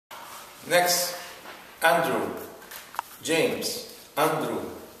Next, Andrew, James, Andrew,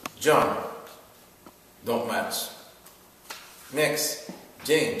 John. Don't match. Next,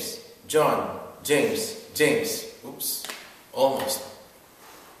 James, John, James, James. Oops, almost.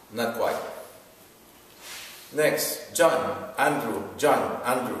 Not quite. Next, John, Andrew, John,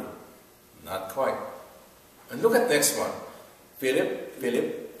 Andrew. Not quite. And look at next one. Philip,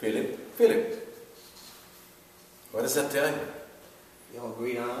 Philip, Philip, Philip. What does that tell you? You all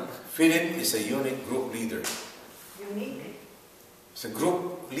agree on? Philip is a unique group leader. Unique? It's a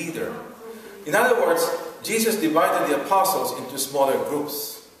group leader. In other words, Jesus divided the apostles into smaller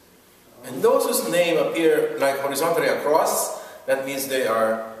groups. And those whose name appear like horizontally across, that means they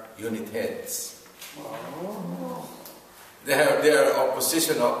are unit heads. They have their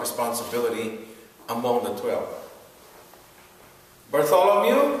position of responsibility among the 12.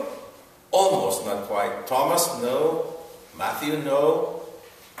 Bartholomew? Almost, not quite. Thomas? No. Matthew? No.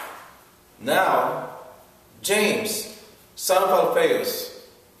 Now, James, son of Alphaeus.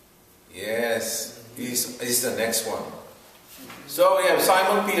 Yes, he's the next one. So we have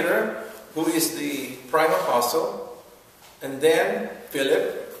Simon Peter, who is the prime apostle, and then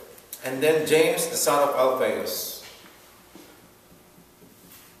Philip, and then James, the son of Alphaeus.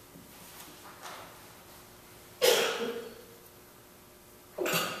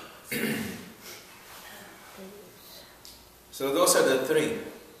 So those are the three.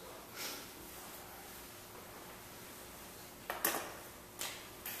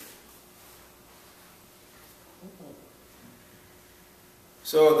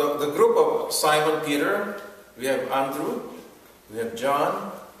 So the group of Simon Peter, we have Andrew, we have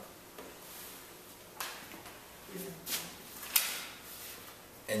John,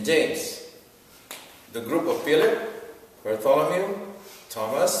 and James. The group of Philip, Bartholomew,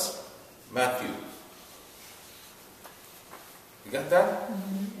 Thomas, Matthew. You got that?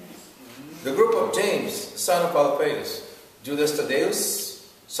 Mm-hmm. The group of James, son of Alphaeus, Judas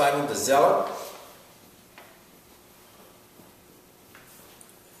Thaddeus, Simon the Zealot,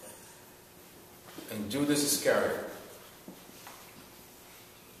 and Judas Iscariot.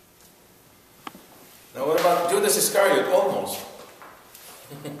 Now what about Judas Iscariot? Almost.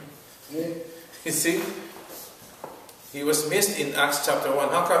 You see? He was missed in Acts chapter 1.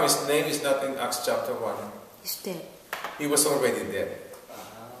 How come his name is not in Acts chapter 1? He's dead. He was already dead.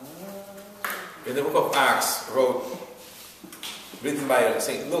 In the book of Acts, written by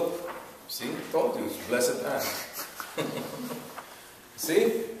Saint Luke. See, I told you, it's blessed man.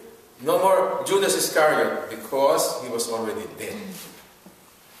 See? No more Judas Iscariot because he was already dead.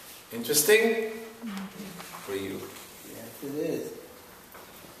 Interesting? For you. Yes, it is.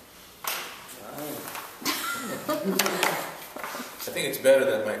 I think it's better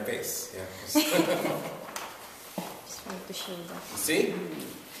than my face. Yeah. Just want to show that. You see?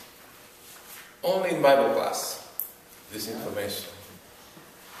 Only in Bible class, this information.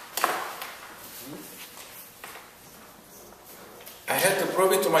 I had to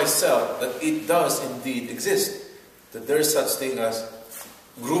prove it to myself that it does indeed exist. That there is such thing as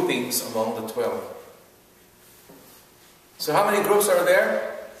groupings among the 12. So how many groups are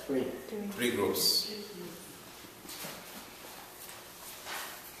there? 3. 3 groups.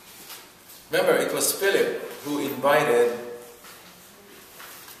 Remember, it was Philip who invited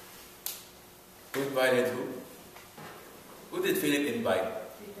who? Who did Philip invite?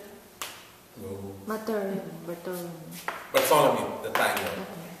 No. Bartholomew, the tiny one.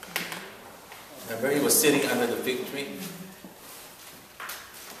 Remember, he was sitting under the fig tree.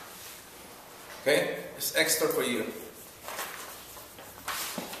 Okay? It's extra for you.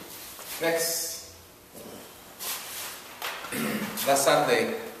 Next. Last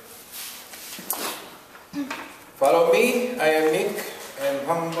Sunday. Follow me, I am meek and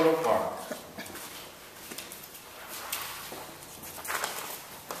humble of heart.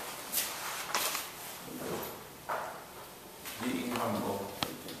 Being humble.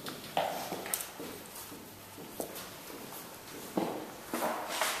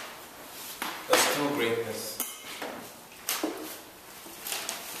 That's true greatness.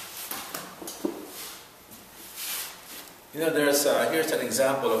 You know, here's an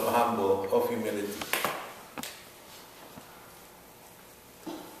example of humility.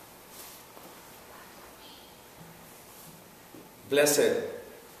 Blessed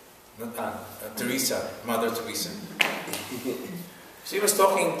Teresa, Mother Teresa. She was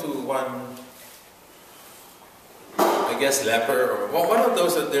talking to one, I guess, leper, or one of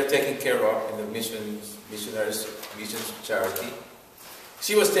those that they're taking care of in the missions charity.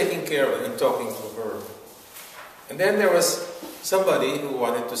 She was taking care of it and talking to her. And then there was somebody who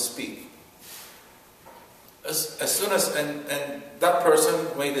wanted to speak. as soon as, and that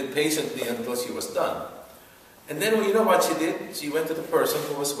person waited patiently until she was done. And then you know what she did? She went to the person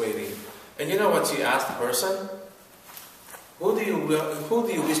who was waiting. And you know what she asked the person? Who do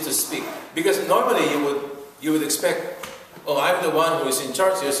you wish to speak? Because normally you would expect, oh, I'm the one who is in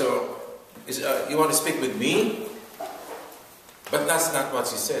charge here, so you want to speak with me? But that's not what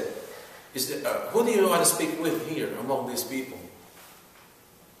she said. Who do you want to speak with here among these people?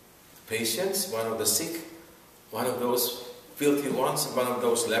 Patients, one of the sick, one of those filthy ones, one of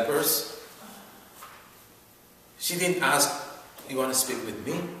those lepers. She didn't ask, you want to speak with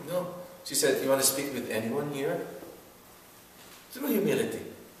me? No. She said, you want to speak with anyone here? Through humility.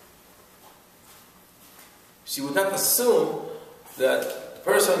 She would not assume that the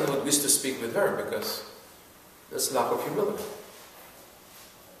person would wish to speak with her because there's lack of humility.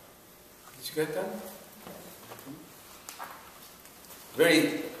 Did you get that?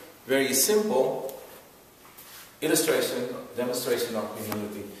 Very, very simple illustration, demonstration of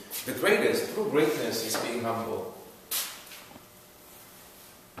humility. The greatest, true greatness is being humble.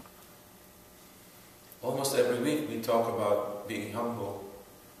 Almost every week we talk about being humble.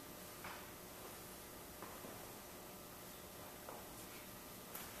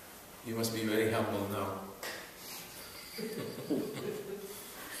 You must be very humble now.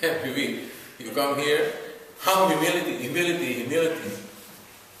 Every week you come here, humility, humility, humility.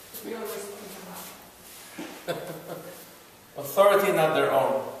 We always think about Authority not their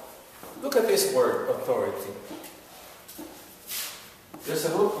own. Look at this word, authority. There's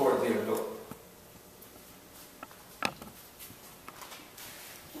a root word here, look.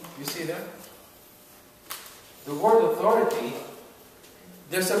 You see that? The word authority,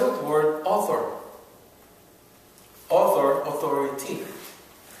 there's a root word, author. Author, authority.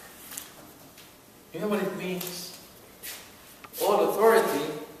 You know what it means? All authority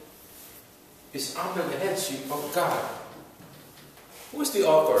is under the headship of God. Who is the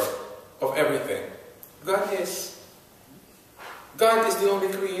author of everything? God is. God is the only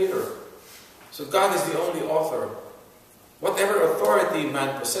creator. So God is the only author. Whatever authority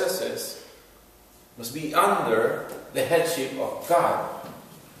man possesses must be under the headship of God.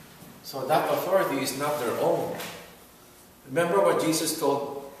 So that authority is not their own. Remember what Jesus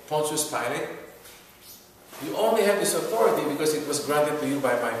told Pontius Pilate? You only have this authority because it was granted to you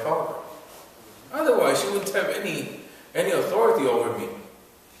by my Father. Otherwise, you wouldn't have any authority over me.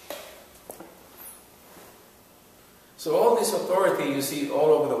 So all this authority you see all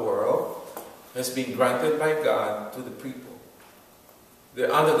over the world has been granted by God to the people.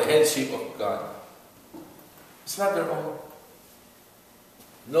 They're under the headship of God. It's not their own.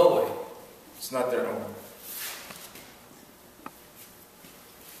 No way. It's not their own.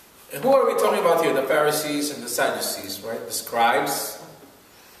 And who are we talking about here? The Pharisees and the Sadducees, right? The scribes.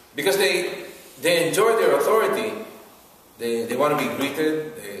 Because they enjoy their authority. They want to be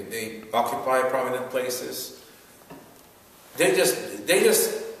greeted. They occupy prominent places. They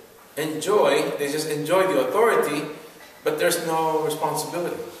just enjoy the authority, but there's no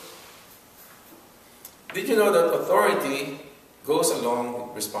responsibility. Did you know that authority goes along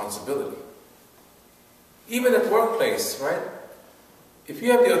with responsibility? Even at workplace, right? If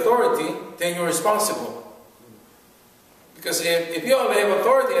you have the authority, then you're responsible. Because if you only have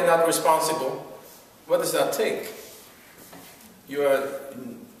authority and not responsible, what does that take? You're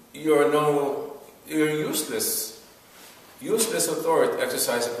useless. Useless authority,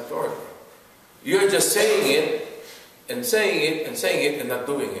 exercise of authority. You're just saying it and saying it and saying it and not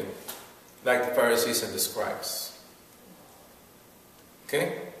doing it. Like the Pharisees and the scribes.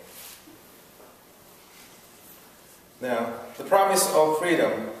 Okay? Now, the promise of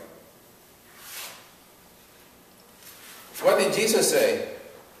freedom. What did Jesus say?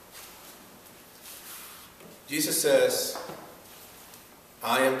 Jesus says,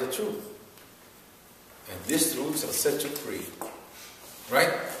 I am the truth. And this truth shall set you free.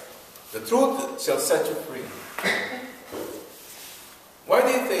 Right? The truth shall set you free. Why do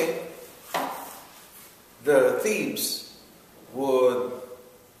you think the thieves would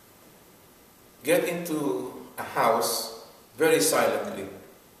get into a house very silently?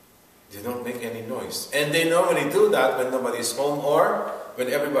 They don't make any noise. And they normally do that when nobody is home or when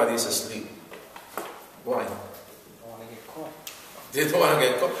everybody is asleep. Why? They don't want to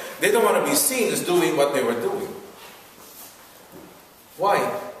get caught. They don't want to be seen as doing what they were doing. Why?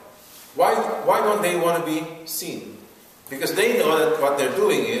 Why don't they want to be seen? Because they know that what they're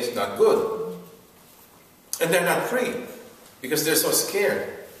doing is not good. And they're not free. Because they're so scared.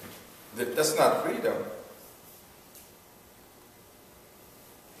 That's not freedom.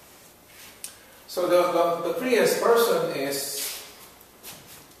 So the freest person is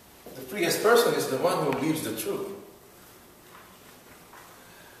The freest person is the one who lives the truth.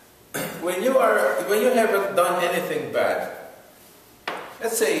 When you haven't done anything bad,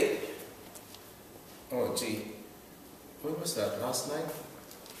 let's say, oh gee, when was that? Last night?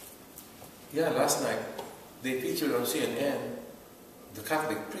 Yeah, last night they featured on CNN the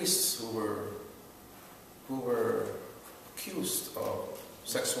Catholic priests who were accused of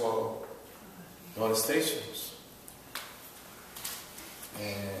sexual molestations,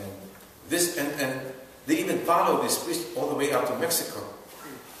 and they even followed this priest all the way out to Mexico.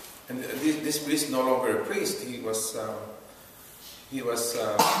 And this priest no longer a priest; he was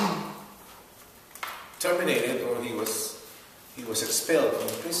terminated, or he was expelled from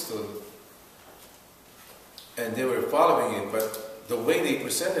the priesthood. And they were following it, but the way they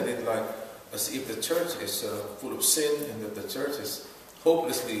presented it, like as if the church is full of sin and that the church is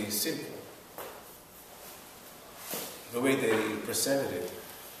hopelessly sinful. The way they presented it.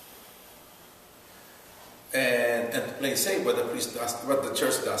 And to play safe, what the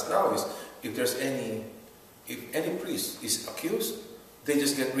church does now is, if any priest is accused, they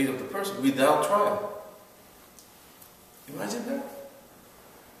just get rid of the person without trial. Imagine that.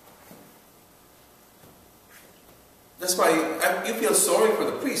 That's why you feel sorry for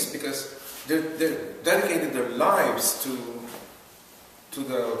the priests, because they're dedicating their lives to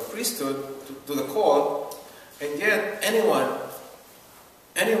the priesthood, to the call, and yet anyone,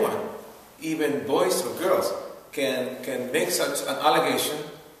 even boys or girls, can make such an allegation,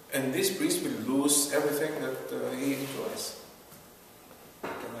 and this priest will lose everything that he enjoys.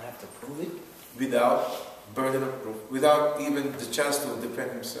 Don't I have to prove it? Without burden of proof, without even the chance to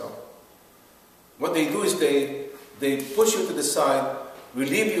defend himself. What they do is they push you to the side,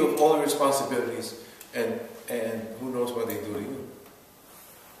 relieve you of all your responsibilities, and who knows what they do to you.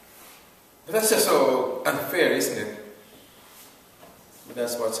 But that's just so unfair, isn't it? But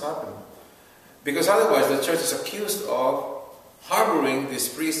that's what's happening. Because otherwise the church is accused of harboring these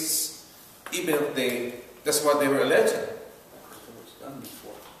priests, even if that's what they were alleging. It's done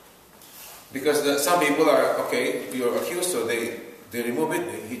before. Because some people are, okay, you're accused, so they remove it,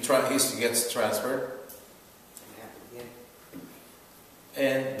 he gets transferred.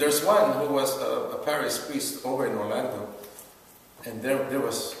 And there's one who was a parish priest over in Orlando, and there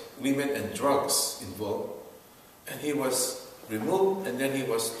was women and drugs involved, and he was removed, and then he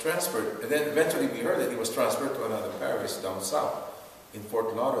was transferred, and then eventually we heard that he was transferred to another parish down south in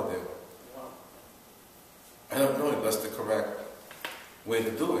Fort Lauderdale. I don't know if that's the correct way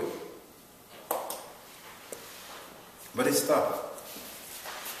to do it, but it's tough.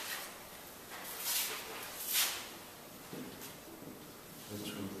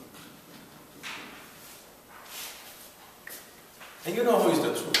 And you know who is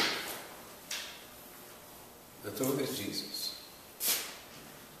the truth? The truth is Jesus.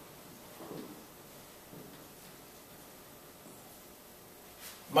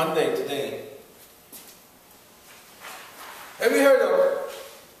 Monday today. Have you heard of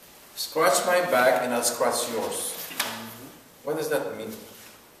scratch my back and I'll scratch yours? What does that mean?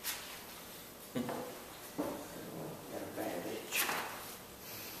 Got a bad itch.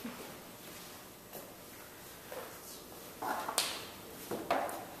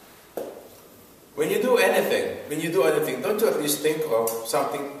 When you do anything, don't you at least think of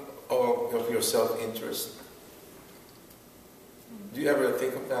something of your self-interest? Do you ever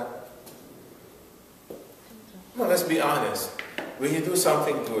think of that? No, let's be honest. When you do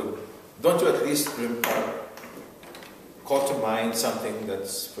something good, don't you at least call to mind something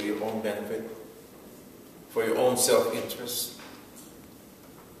that's for your own benefit, for your own self-interest?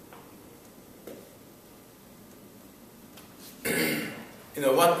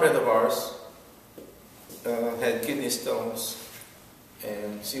 One friend of ours had kidney stones,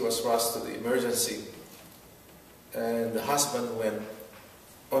 and she was rushed to the emergency, and the husband went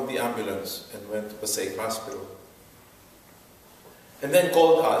on the ambulance and went to Passaic Hospital, and then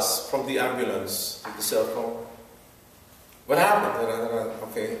called us from the ambulance to the cell phone. What happened?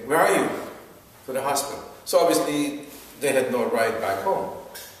 Okay, where are you? To the hospital. So obviously they had no ride back home,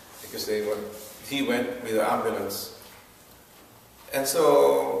 because he went with the ambulance. And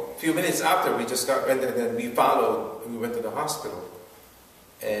so a few minutes after, we just got, and then we followed, we went to the hospital.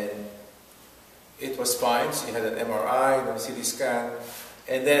 And it was fine. She had an MRI, then a CT scan.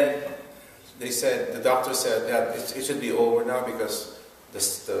 And then the doctor said that it should be over now, because the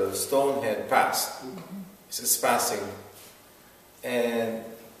stone had passed. It's passing. And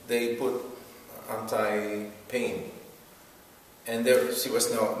they put anti-pain. And she was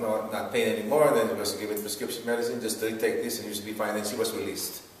not pain anymore. Then she was given prescription medicine. Just take this and you should be fine. And she was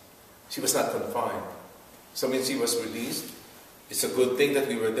released. She was not confined. So I mean, she was released, It's a good thing that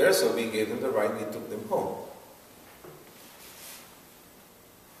we were there, so we gave them the ride, we took them home.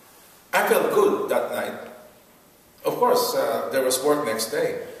 I felt good that night. Of course, there was work next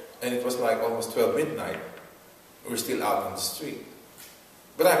day, and it was like almost 12 midnight. We were still out on the street.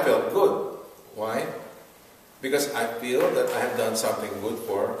 But I felt good. Why? Because I feel that I have done something good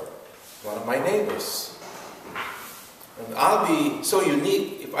for one of my neighbors. And I'll be so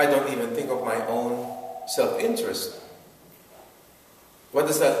unique if I don't even think of my own self-interest. What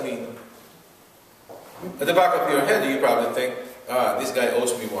does that mean? At the back of your head, you probably think, this guy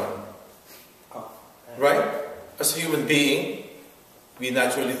owes me one. Oh, Right? As a human being, we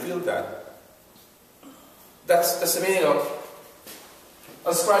naturally feel that. That's the meaning of,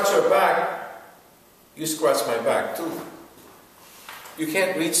 I'll scratch your back, you scratch my back too. You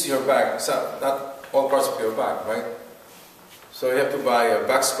can't reach your back, not all parts of your back, right? So you have to buy a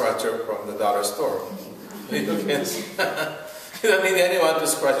back scratcher from the dollar store. You don't need anyone to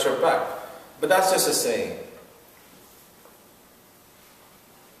scratch your back. But that's just a saying.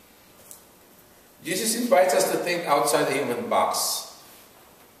 Jesus invites us to think outside the human box.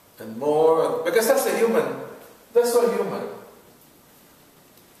 And more, because that's so human.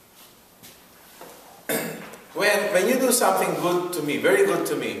 When you do something good to me, very good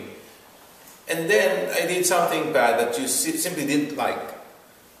to me, and then I did something bad that you simply didn't like,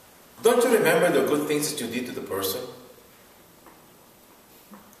 don't you remember the good things that you did to the person?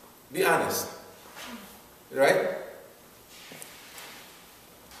 Be honest. Right?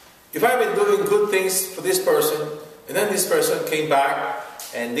 If I've been doing good things for this person, and then this person came back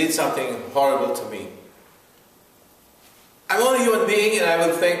and did something horrible to me, I'm only a human being, and I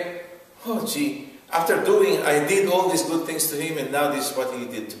will think, oh gee, I did all these good things to him, and now this is what he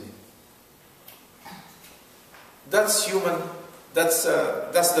did to me. That's human. That's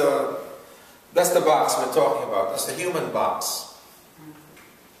the box we're talking about. That's the human box.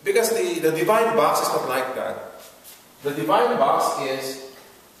 Because the divine box is not like that. The divine box is,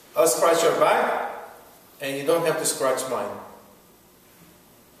 I'll scratch your back, and you don't have to scratch mine.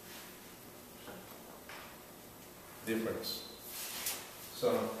 Difference.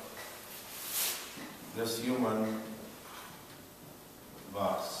 So, this human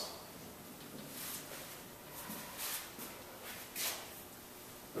box.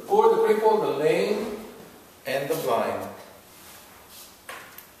 The poor, the crippled, the lame, and the blind.